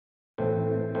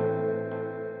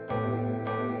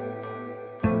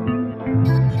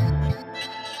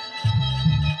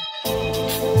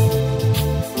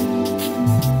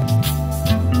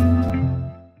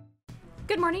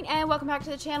Alright, and welcome back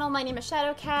to the channel. My name is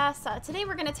ShadowCas. Today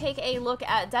we're going to take a look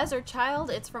at Desert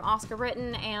Child. It's from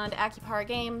Brittain and Akupara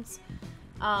Games.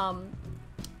 I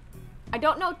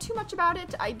don't know too much about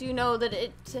it. I do know that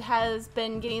it has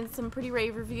been getting some pretty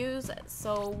rave reviews,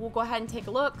 so we'll go ahead and take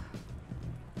a look.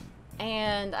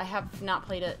 And I have not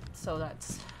played it, so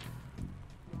that's...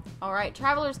 Alright,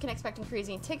 travelers can expect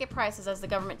increasing ticket prices as the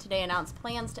government today announced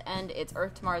plans to end its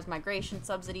Earth to Mars migration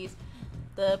subsidies.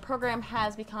 The program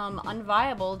has become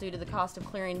unviable due to the cost of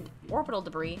clearing orbital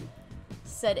debris,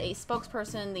 said a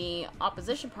spokesperson. The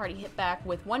opposition party hit back,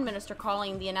 with one minister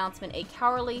calling the announcement a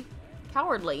cowardly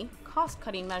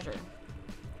cost-cutting measure.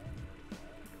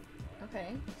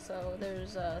 Okay, so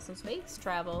there's some space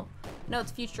travel. No,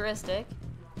 it's futuristic.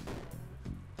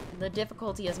 The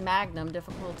difficulty is Magnum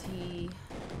difficulty.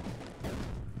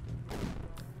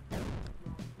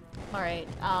 Alright,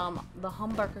 the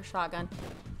Humbucker shotgun.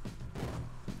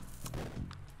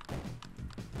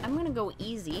 I'm gonna go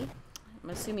easy. I'm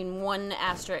assuming one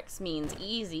asterisk means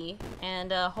easy,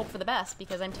 and hope for the best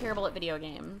because I'm terrible at video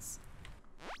games.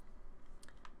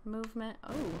 Movement.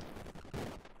 Oh.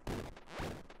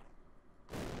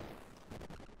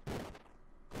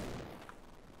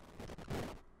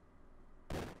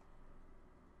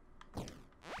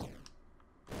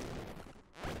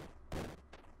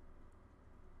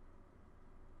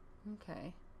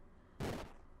 Okay.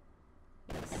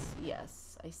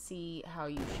 Yes, I see how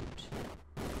you shoot.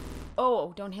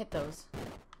 Oh, don't hit those.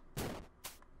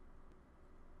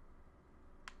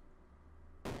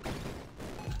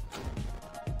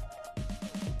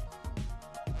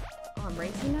 Oh, I'm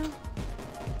racing now?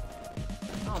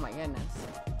 Oh my goodness.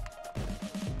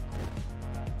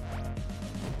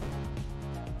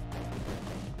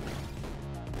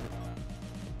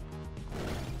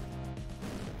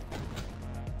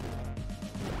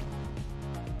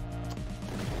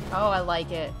 Oh, I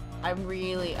like it. I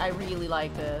really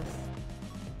like this.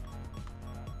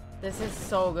 This is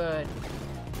so good.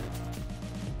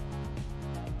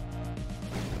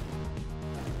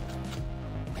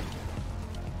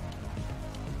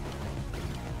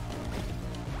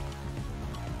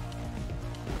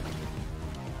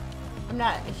 I'm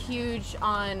not huge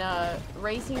on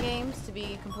racing games, to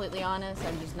be completely honest.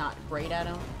 I'm just not great at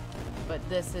them. But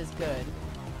this is good.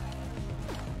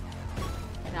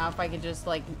 Now, if I could just,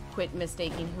 like, quit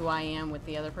mistaking who I am with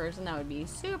the other person, that would be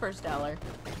super stellar.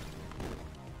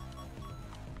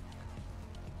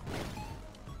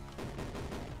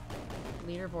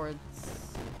 Leaderboards.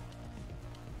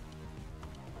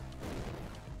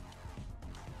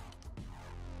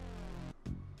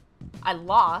 I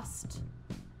lost,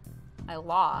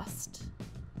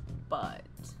 but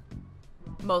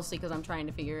mostly because I'm trying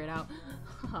to figure it out.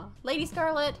 Lady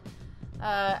Scarlet.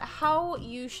 How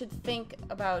you should think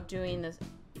about doing this.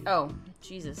 Oh,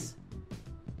 Jesus.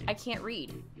 I can't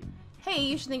read. Hey,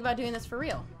 you should think about doing this for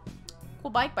real.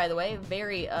 Cool bike, by the way.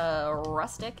 Very,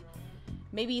 rustic.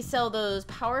 Maybe sell those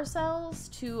power cells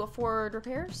to afford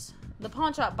repairs? The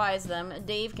pawn shop buys them.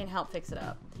 Dave can help fix it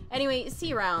up. Anyway, see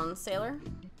you around, sailor.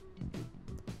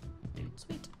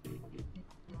 Sweet.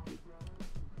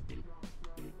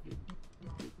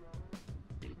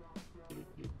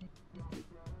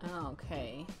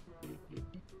 Okay.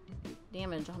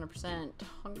 Damage 100%.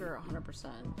 Hunger 100%.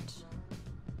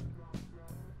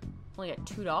 Only got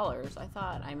 $2. I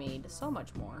thought I made so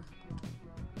much more.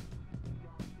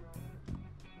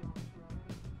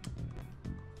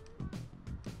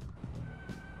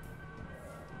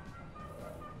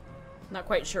 Not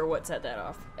quite sure what set that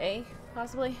off. A,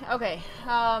 possibly? Okay.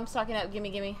 Stocking up. Gimme,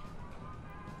 gimme.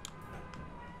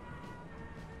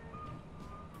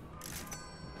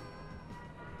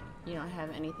 You don't have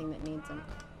anything that needs them.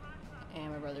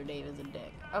 And my brother Dave is a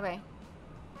dick. Okay.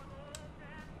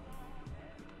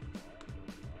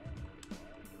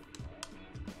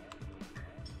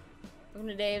 Welcome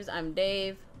to Dave's. I'm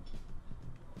Dave.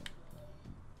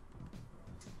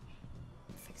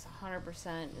 Fix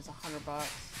 100% is $100.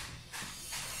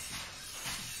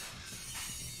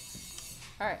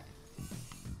 Alright.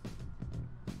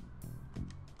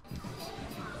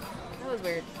 That was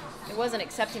weird. It wasn't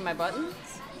accepting my buttons.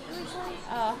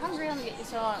 Hungry on the get you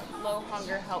so low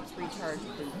hunger helps recharge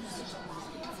boost.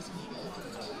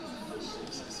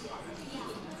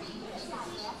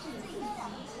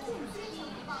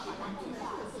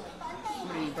 I'm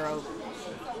gonna be broke.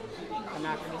 I'm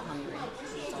not gonna be hungry.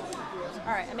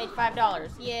 Alright, I made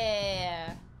 $5.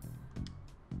 Yeah!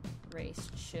 Race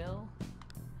chill.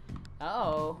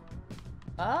 Oh.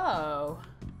 Oh.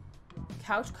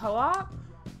 Couch co-op?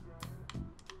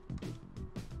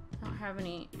 I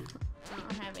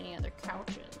don't have any other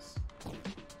couches.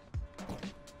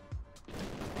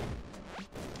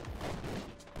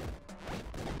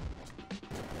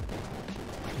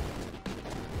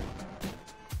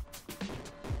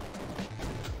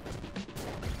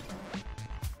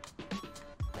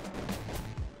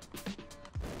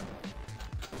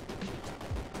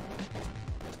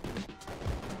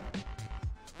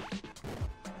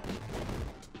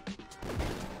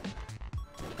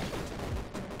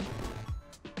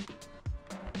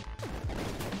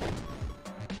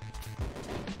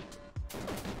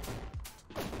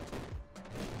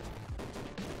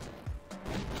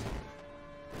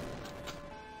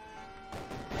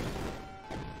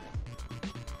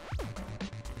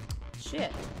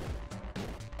 shit.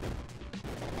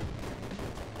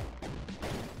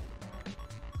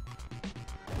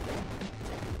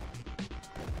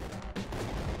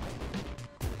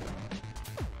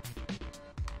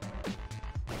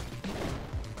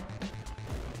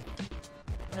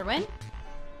 Did I win?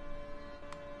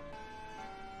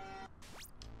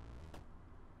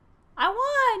 I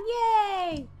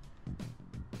won! Yay!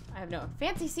 I have no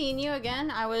fancy seeing you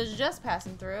again. I was just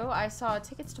passing through. I saw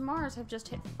tickets to Mars have just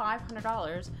hit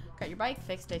 $500. Got your bike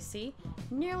fixed, I see.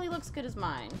 Nearly looks good as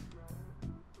mine.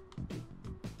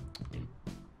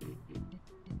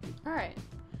 Alright.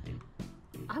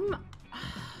 I like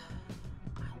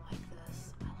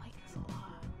this. I like this a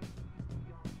lot.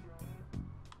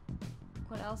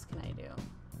 What else can I do?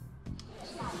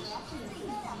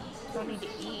 Don't need to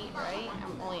eat, right?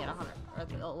 I'm only at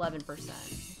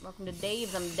 11%. Welcome to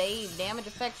Dave's. I'm Dave. Damage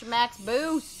affects your max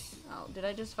boost. Oh, did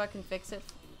I just fucking fix it?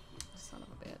 Son of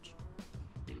a bitch.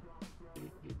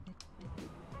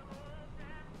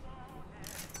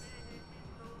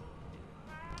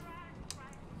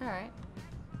 Alright.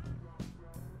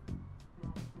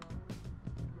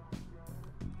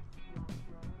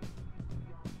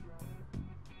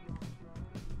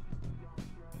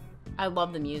 I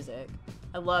love the music.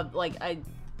 I love, like,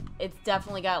 it's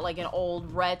definitely got, like, an old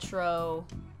retro...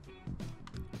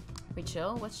 We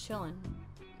chill? What's chillin'?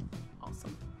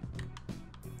 Awesome.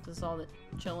 This is all that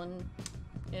chillin'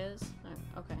 is?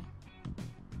 Oh, okay.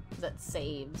 That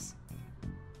saves.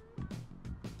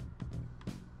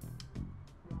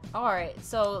 Alright,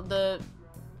 so the...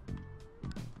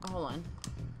 Hold on.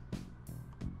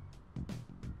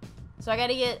 So I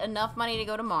gotta get enough money to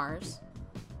go to Mars.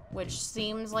 Which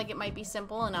seems like it might be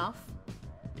simple enough.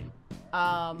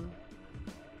 And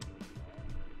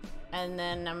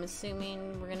then I'm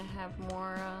assuming we're gonna have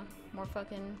more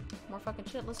fucking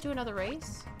shit. Let's do another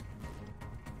race.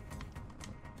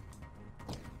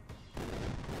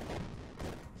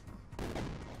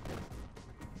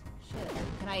 Shit.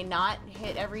 Can I not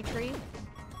hit every tree?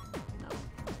 No.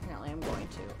 Apparently I'm going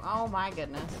to. Oh my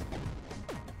goodness.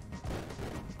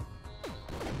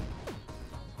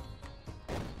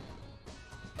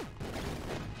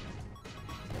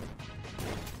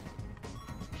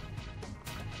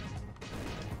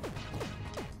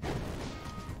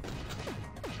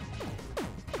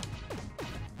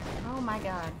 Oh my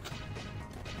god.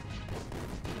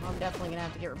 Well, I'm definitely gonna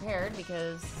have to get repaired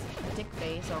because dick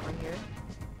face over here.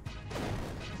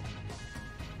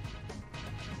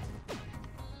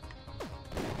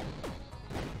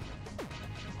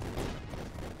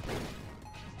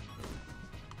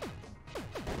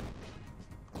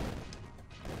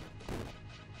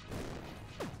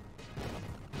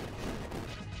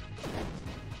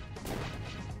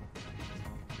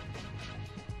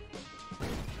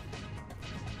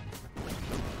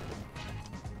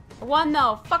 I won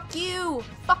though. Fuck you.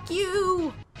 Fuck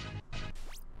you.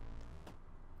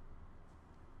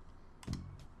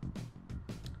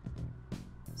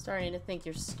 Starting to think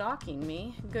you're stalking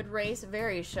me. Good race,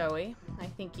 very showy. I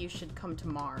think you should come to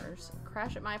Mars.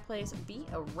 Crash at my place, be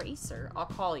a racer. I'll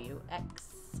call you. X.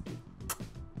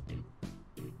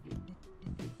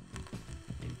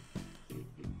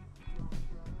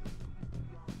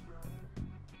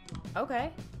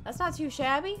 Okay. That's not too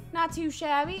shabby. Not too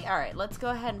shabby. Alright, let's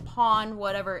go ahead and pawn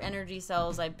whatever energy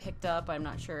cells I picked up. I'm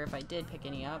not sure if I did pick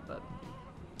any up, but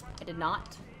I did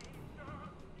not.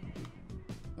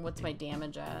 What's my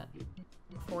damage at?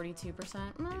 42%?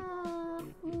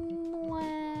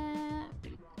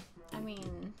 I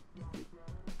mean...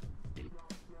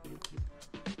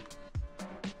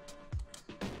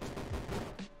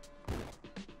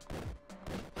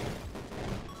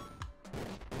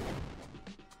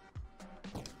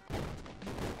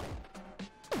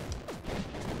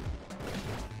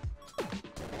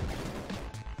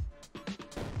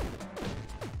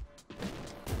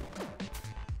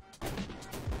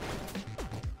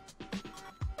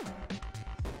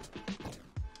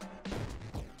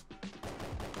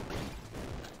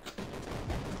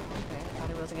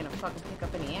 wasn't gonna fucking pick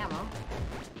up any ammo.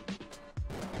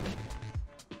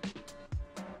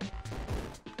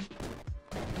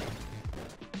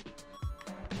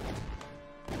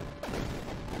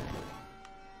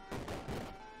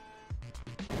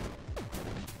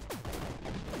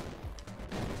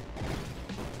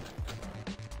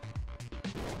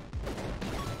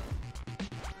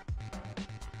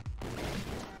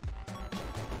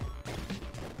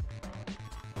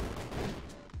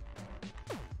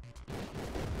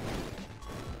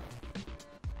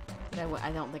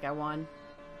 I don't think I won.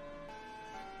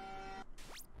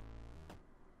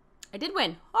 I did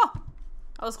win. Oh,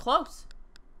 I was close.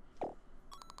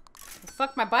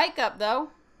 fucked my bike up, though.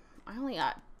 I only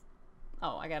got...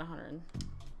 Oh, I got 100.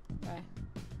 Okay.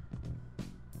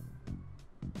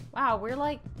 Wow, we're,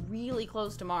 like, really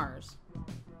close to Mars.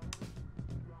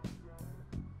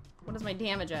 What is my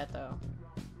damage at, though?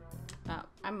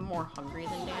 I'm more hungry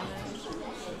than damaged.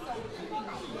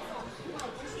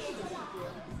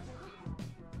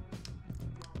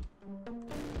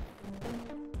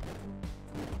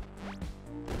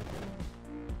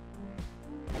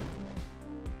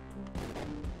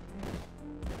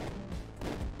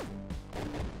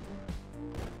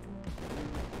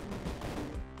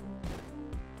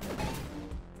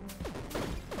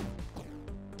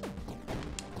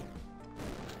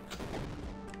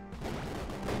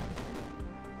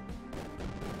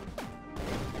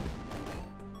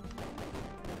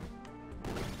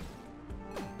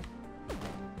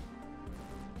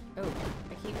 Oh,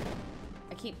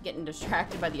 I keep getting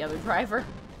distracted by the other driver.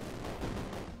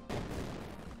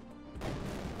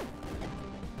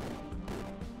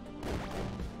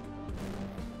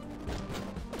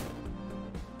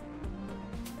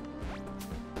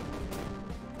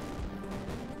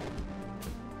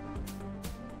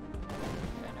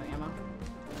 Got no ammo.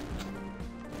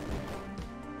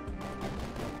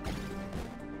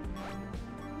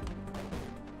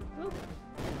 Oop.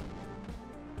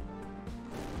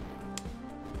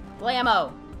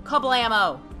 Blammo!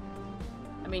 Kablammo!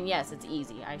 I mean, yes, it's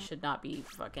easy. I should not be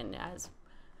fucking as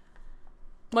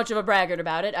much of a braggart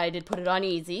about it. I did put it on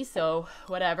easy, so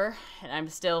whatever. And I'm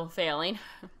still failing.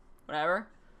 Whatever.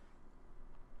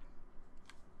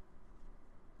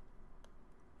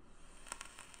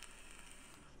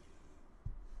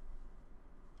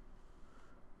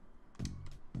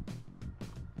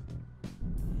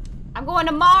 I'm going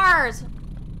to Mars!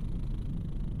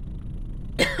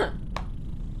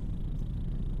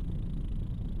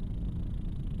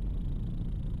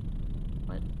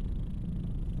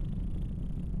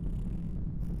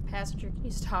 Passenger, can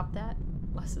you stop that?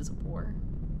 Less is war.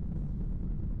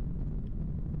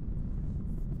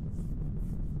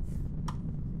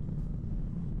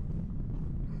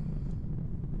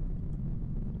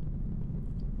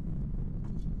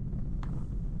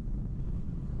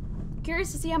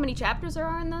 Curious to see how many chapters there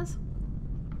are in this.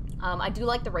 I do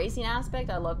like the racing aspect.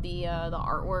 I love the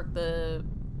artwork, the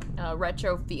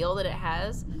retro feel that it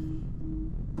has.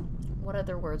 What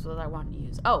other words was I wanting to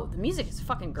use? Oh, the music is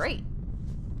fucking great.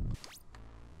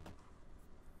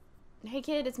 Hey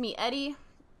kid, it's me, Eddie.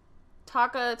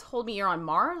 Taka told me you're on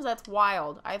Mars? That's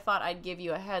wild. I thought I'd give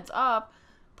you a heads up.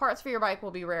 Parts for your bike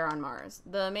will be rare on Mars.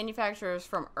 The manufacturer is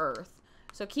from Earth.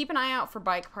 So keep an eye out for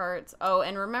bike parts. Oh,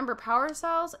 and remember power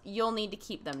cells? You'll need to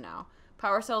keep them now.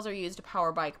 Power cells are used to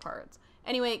power bike parts.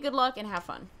 Anyway, good luck and have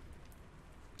fun.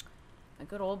 A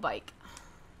good old bike.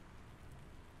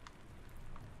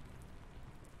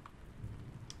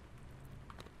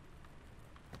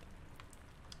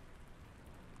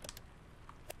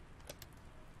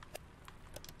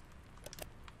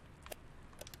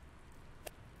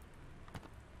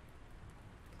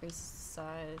 Increase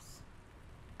size.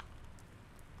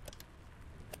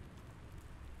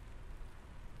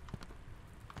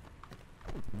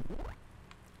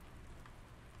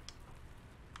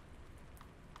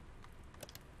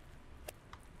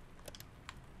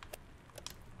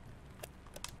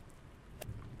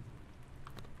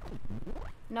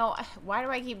 No, why do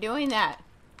I keep doing that?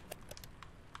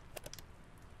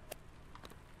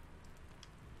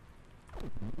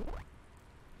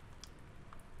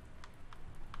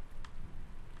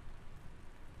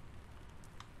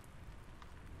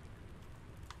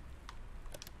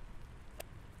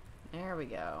 There we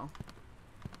go.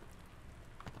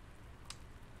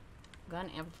 Gun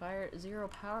amplifier, 0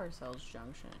 power cells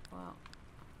junction. Wow.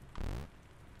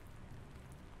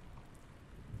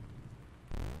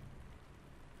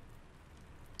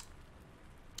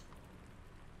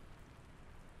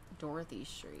 Dorothy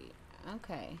Street.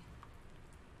 Okay.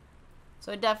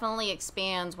 So it definitely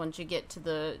expands once you get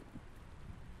to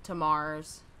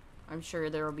Mars. I'm sure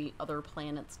there will be other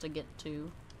planets to get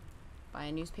to. Buy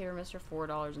a newspaper, Mr.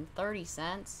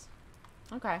 $4.30.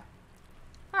 Okay.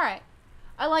 Alright.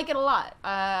 I like it a lot.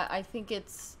 I think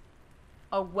it's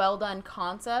a well done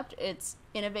concept. It's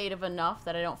innovative enough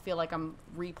that I don't feel like I'm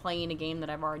replaying a game that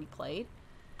I've already played.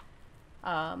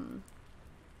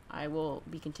 I will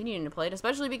be continuing to play it,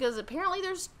 especially because apparently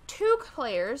there's 2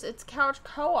 players. It's couch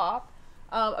co-op.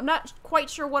 I'm not quite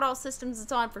sure what all systems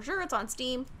it's on for sure. It's on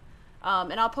Steam.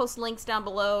 And I'll post links down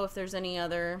below if there's any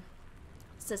other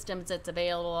systems it's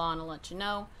available on. I'll let you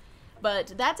know.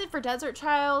 But that's it for Desert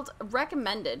Child.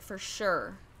 Recommended for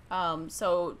sure.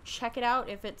 So check it out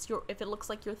if it looks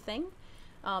like your thing.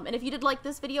 And if you did like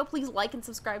this video, please like and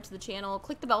subscribe to the channel.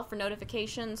 Click the bell for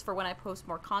notifications for when I post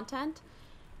more content.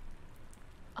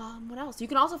 What else? You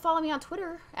can also follow me on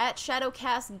Twitter at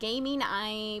ShadowCas Gaming.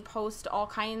 I post all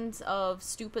kinds of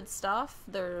stupid stuff.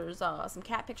 There's some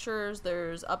cat pictures.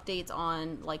 There's updates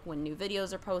on like when new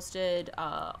videos are posted,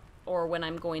 or when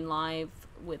I'm going live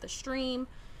with a stream,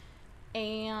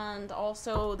 and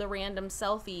also the random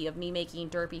selfie of me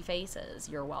making derpy faces.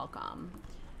 You're welcome.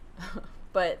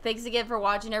 But thanks again for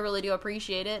watching. I really do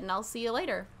appreciate it, and I'll see you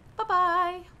later.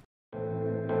 Bye-bye.